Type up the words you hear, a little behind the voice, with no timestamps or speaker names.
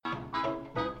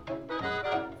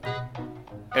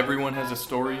Everyone has a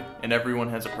story and everyone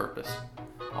has a purpose.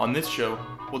 On this show,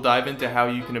 we'll dive into how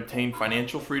you can obtain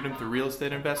financial freedom through real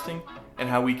estate investing and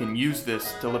how we can use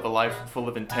this to live a life full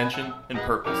of intention and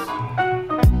purpose.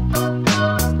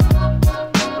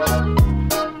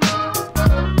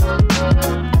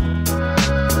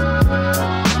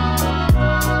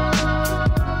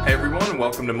 Hey everyone,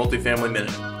 welcome to Multifamily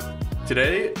Minute.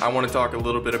 Today, I want to talk a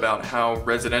little bit about how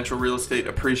residential real estate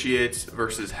appreciates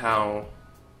versus how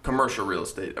commercial real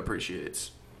estate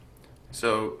appreciates.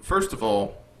 So, first of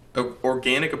all,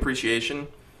 organic appreciation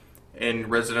in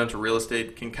residential real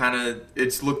estate can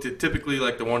it's looked at typically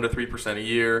like the 1 to 3% a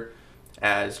year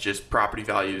as just property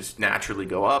values naturally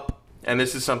go up. And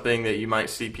this is something that you might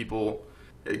see people,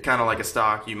 kind of like a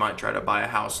stock, you might try to buy a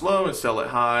house low and sell it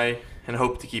high and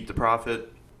hope to keep the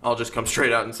profit. I'll just come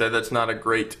straight out and say that's not a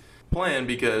great plan,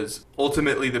 because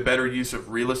ultimately the better use of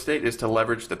real estate is to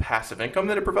leverage the passive income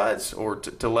that it provides, or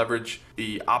to leverage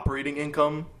the operating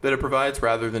income that it provides,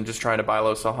 rather than just trying to buy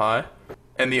low, sell high.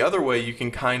 And the other way you can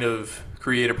kind of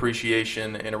create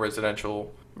appreciation in a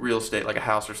residential real estate, like a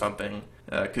house or something,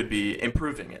 could be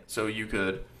improving it. So you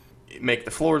could make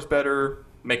the floors better,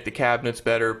 make the cabinets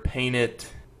better, paint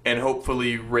it, and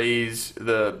hopefully raise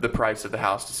the price of the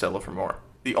house to sell it for more.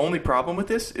 The only problem with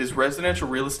this is residential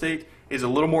real estate is a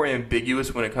little more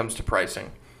ambiguous when it comes to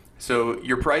pricing. So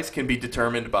your price can be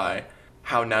determined by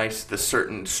how nice the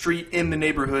certain street in the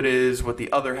neighborhood is, what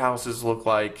the other houses look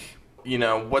like,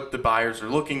 what the buyers are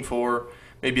looking for.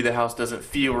 Maybe the house doesn't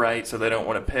feel right, so they don't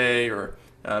want to pay, or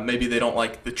maybe they don't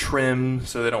like the trim,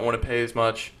 so they don't want to pay as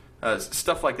much.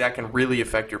 Stuff like that can really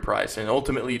affect your price, and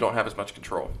ultimately you don't have as much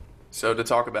control. So to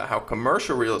talk about how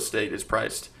commercial real estate is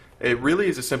priced, it really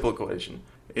is a simple equation.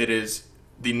 It is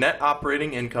the net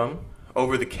operating income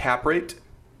over the cap rate,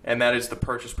 and that is the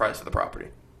purchase price of the property.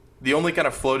 The only kind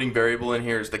of floating variable in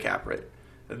here is the cap rate.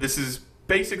 This is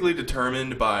basically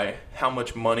determined by how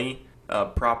much money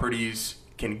properties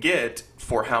can get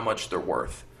for how much they're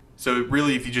worth. So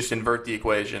really, if you just invert the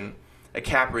equation, a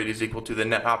cap rate is equal to the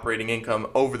net operating income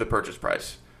over the purchase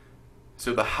price.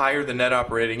 So the higher the net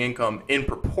operating income in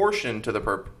proportion to the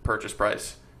purchase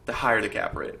price, the higher the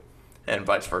cap rate, and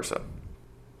vice versa.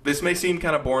 This may seem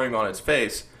kind of boring on its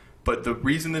face, but the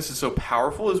reason this is so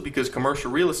powerful is because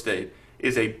commercial real estate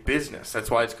is a business.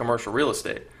 That's why it's commercial real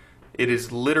estate. It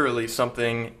is literally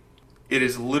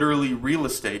real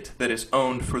estate that is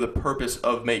owned for the purpose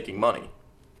of making money.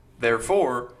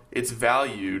 Therefore, it's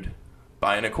valued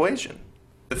by an equation.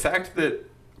 The fact that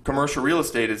commercial real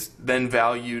estate is then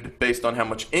valued based on how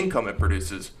much income it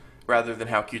produces rather than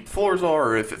how cute the floors are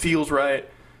or if it feels right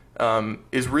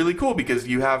is really cool, because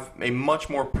you have a much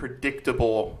more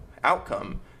predictable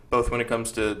outcome, both when it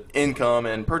comes to income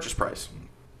and purchase price.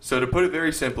 So to put it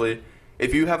very simply,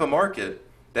 if you have a market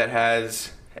that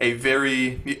has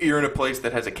you're in a place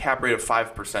that has a cap rate of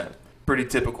 5%, pretty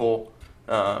typical,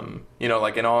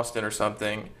 like in Austin or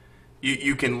something,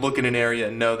 you can look at an area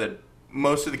and know that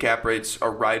most of the cap rates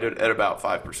are right at about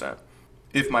 5%.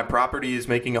 If my property is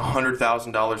making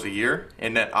 $100,000 a year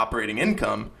in net operating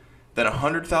income, then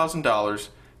 $100,000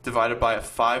 divided by a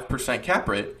 5% cap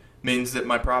rate means that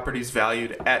my property is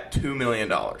valued at $2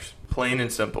 million, plain and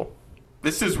simple.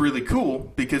 This is really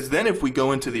cool, because then if we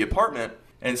go into the apartment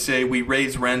and say we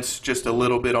raise rents just a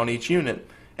little bit on each unit,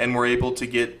 and we're able to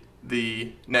get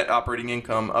the net operating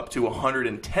income up to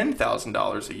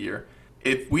 $110,000 a year,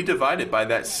 if we divide it by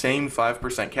that same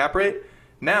 5% cap rate,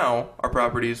 now our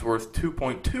property is worth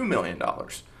 $2.2 million.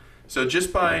 So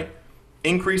just by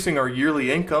increasing our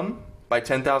yearly income by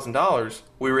 $10,000,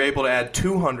 we were able to add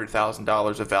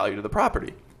 $200,000 of value to the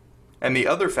property. And the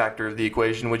other factor of the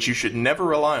equation, which you should never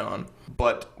rely on,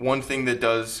 but one thing that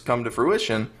does come to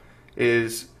fruition,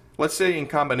 is, let's say in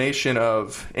combination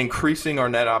of increasing our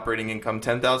net operating income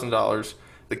 $10,000,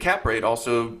 the cap rate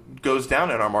also goes down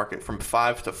in our market from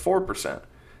 5 to 4%.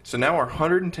 So now our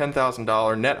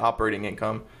 $110,000 net operating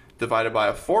income divided by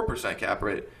a 4% cap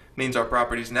rate means our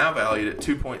property is now valued at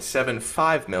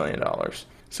 $2.75 million.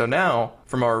 So now,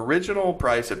 from our original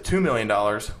price of $2 million,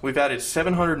 we've added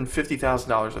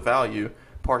 $750,000 of value,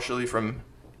 partially from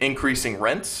increasing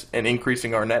rents and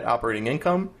increasing our net operating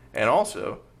income, and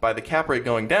also by the cap rate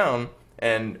going down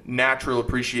and natural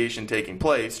appreciation taking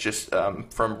place just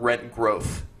from rent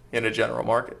growth in a general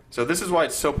market. So this is why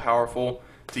it's so powerful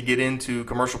to get into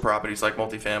commercial properties like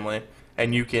multifamily,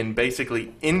 and you can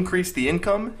basically increase the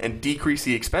income and decrease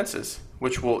the expenses,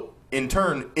 which will in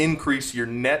turn increase your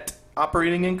net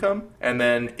operating income, and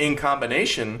then in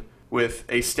combination with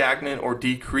a stagnant or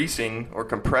decreasing or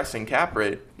compressing cap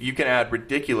rate, you can add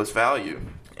ridiculous value.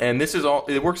 And this is all,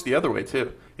 it works the other way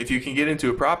too. if you can get into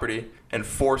a property and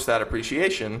force that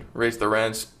appreciation, raise the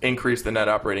rents, increase the net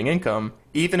operating income,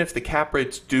 even if the cap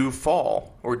rates do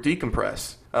fall or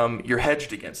decompress, you're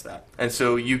hedged against that. And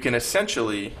so you can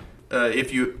essentially,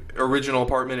 if your original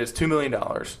apartment is $2 million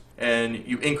and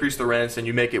you increase the rents and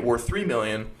you make it worth $3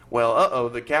 million, well,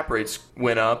 the cap rates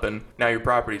went up and now your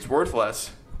property's worth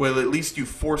less. Well, at least you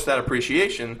forced that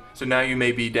appreciation, so now you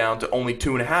may be down to only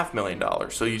 $2.5 million,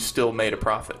 so you still made a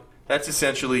profit. That's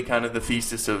essentially kind of the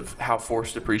thesis of how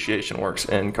forced appreciation works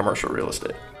in commercial real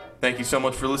estate. Thank you so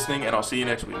much for listening, and I'll see you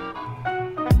next week.